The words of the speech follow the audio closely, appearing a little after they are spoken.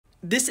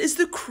This is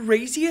the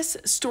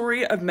craziest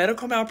story of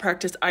medical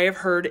malpractice I have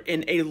heard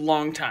in a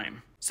long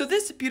time. So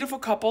this beautiful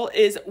couple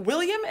is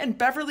William and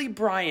Beverly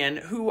Bryan,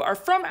 who are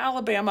from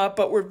Alabama,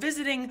 but were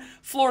visiting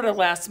Florida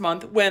last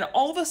month when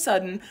all of a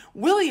sudden,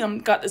 William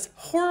got this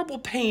horrible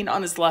pain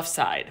on his left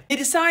side. They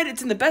decide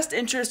it's in the best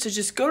interest to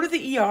just go to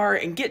the ER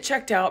and get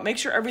checked out, make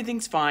sure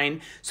everything's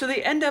fine. So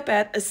they end up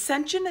at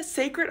Ascension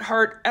Sacred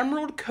Heart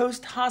Emerald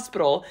Coast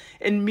Hospital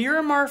in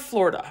Miramar,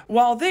 Florida.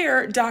 While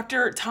there,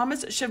 Dr.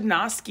 Thomas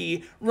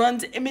Shivnowski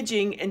runs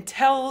imaging and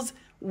tells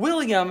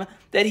William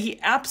that he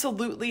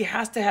absolutely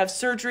has to have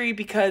surgery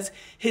because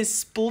his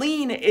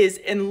spleen is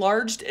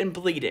enlarged and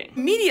bleeding.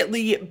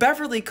 Immediately,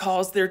 Beverly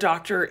calls their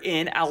doctor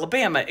in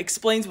Alabama,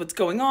 explains what's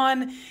going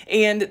on,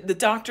 and the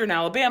doctor in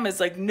Alabama is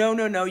like,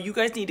 no, you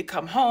guys need to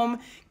come home,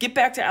 get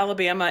back to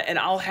Alabama, and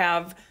I'll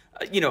have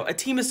a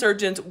team of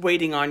surgeons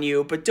waiting on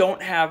you, but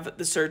don't have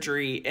the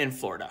surgery in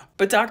Florida.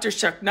 But Dr.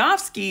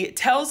 Shivnowski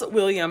tells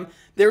William,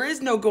 there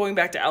is no going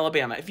back to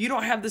Alabama. If you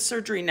don't have the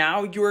surgery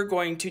now, you're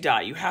going to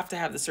die. You have to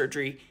have the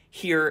surgery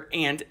here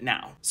and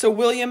now. So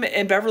William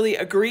and Beverly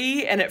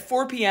agree, and at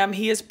 4 p.m.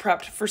 he is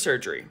prepped for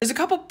surgery. There's a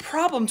couple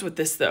problems with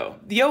this though.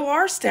 The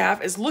OR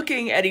staff is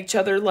looking at each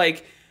other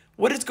like,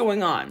 what is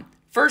going on?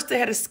 First, they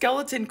had a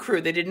skeleton crew.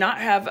 They did not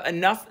have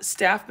enough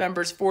staff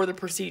members for the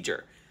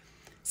procedure.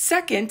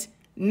 Second,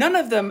 none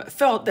of them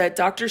felt that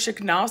Dr.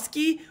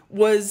 Shivnowski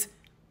was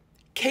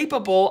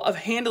capable of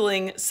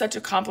handling such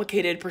a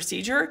complicated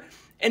procedure.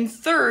 And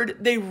third,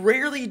 they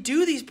rarely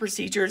do these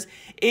procedures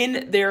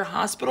in their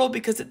hospital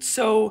because it's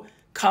so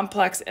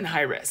complex and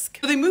high risk.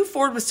 So they move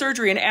forward with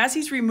surgery, and as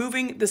he's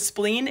removing the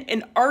spleen,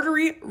 an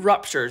artery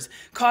ruptures,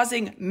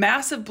 causing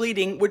massive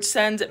bleeding, which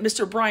sends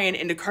Mr. Bryan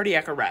into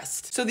cardiac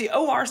arrest. So the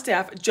OR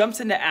staff jumps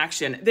into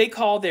action. They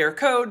call their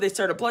code, they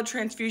start a blood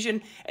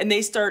transfusion, and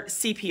they start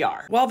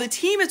CPR. While the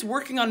team is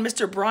working on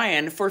Mr.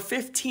 Bryan for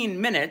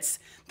 15 minutes,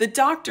 the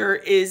doctor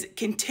is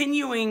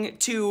continuing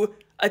to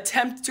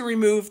attempt to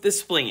remove the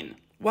spleen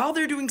while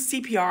they're doing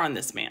CPR on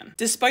this man.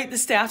 Despite the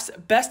staff's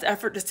best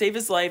effort to save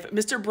his life,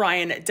 Mr.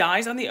 Bryan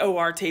dies on the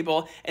OR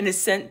table and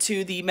is sent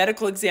to the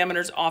medical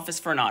examiner's office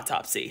for an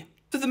autopsy.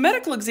 So the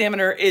medical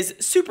examiner is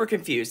super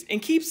confused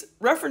and keeps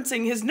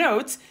referencing his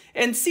notes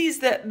and sees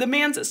that the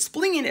man's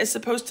spleen is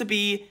supposed to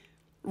be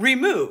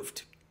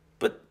removed,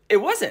 but it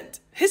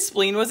wasn't. His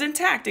spleen was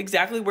intact,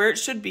 exactly where it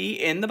should be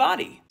in the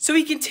body. So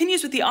he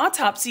continues with the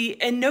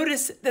autopsy and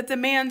notices that the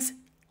man's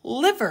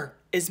liver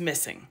is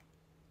missing.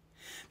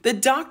 The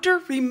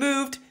doctor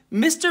removed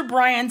Mr.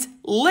 Bryan's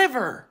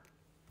liver,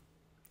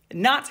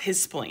 not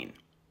his spleen.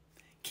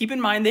 Keep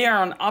in mind, they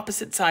are on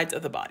opposite sides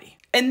of the body.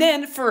 And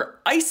then for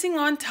icing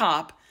on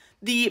top,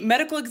 the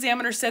medical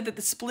examiner said that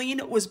the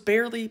spleen was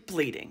barely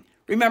bleeding.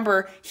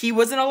 Remember, he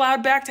wasn't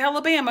allowed back to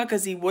Alabama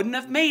because he wouldn't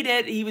have made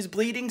it. He was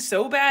bleeding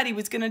so bad he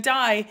was going to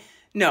die.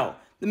 No,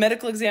 the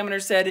medical examiner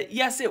said,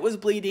 yes, it was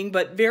bleeding,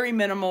 but very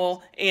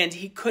minimal, and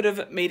he could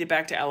have made it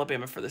back to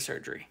Alabama for the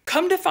surgery.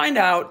 Come to find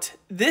out,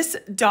 this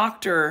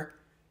doctor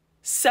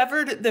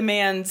severed the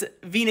man's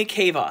vena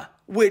cava,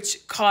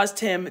 which caused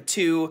him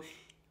to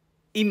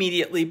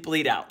immediately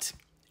bleed out.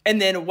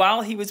 And then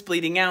while he was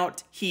bleeding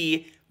out,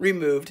 he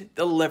removed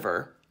the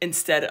liver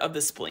instead of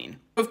the spleen.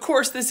 Of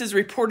course, this is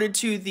reported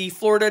to the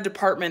Florida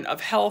Department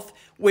of Health,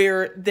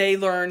 where they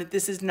learn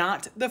this is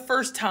not the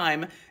first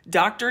time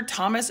Dr.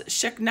 Thomas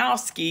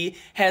Shivnowski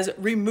has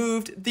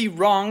removed the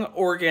wrong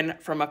organ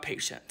from a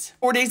patient.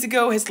 4 days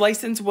ago, his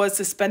license was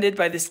suspended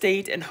by the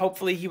state, and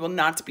hopefully he will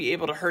not be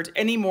able to hurt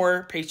any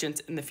more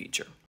patients in the future.